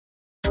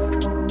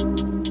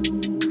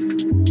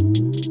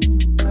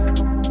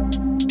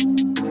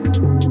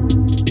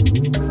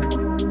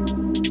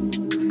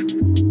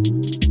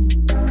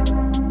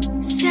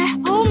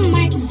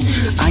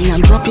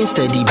dropping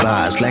steady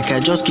bars like I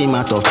just came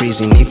out of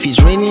prison. If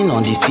it's raining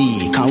on the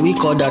sea, can we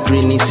call that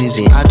rainy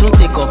season? I don't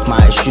take off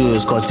my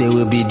shoes cause they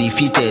will be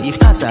defeated. If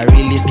cats are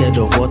really scared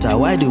of water,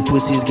 why do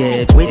pussies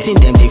get waiting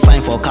them they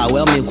find for car?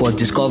 Well, milk was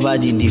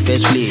discovered in the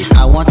first place.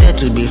 I wanted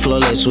to be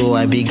flawless, so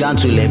I began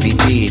to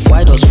levitate.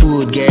 Why does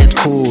food get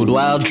cold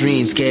while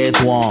drinks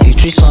get warm? The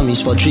threesome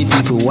is for 3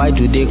 people, why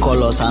do they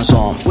call us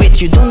handsome?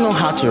 Wait, you don't know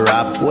how to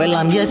rap? Well,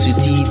 I'm here to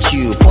teach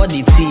you. Pour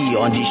the tea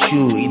on the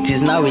shoe, it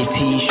is now a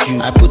tissue.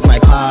 I put my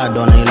pad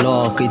on a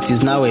lock, it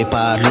is now a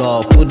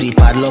padlock. Put the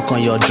padlock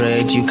on your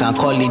dread, you can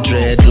call it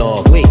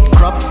dreadlock. Wait,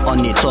 crop on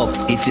the top,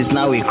 it is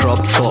now a crop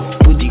top.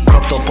 Put the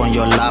crop top on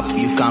your lap,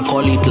 you can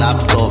call it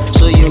laptop.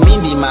 So you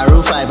mean the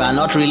Maroon 5 are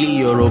not really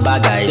Yoruba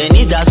guys? Then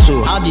if that's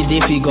so, how did they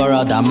figure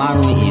out that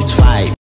Maroon is 5?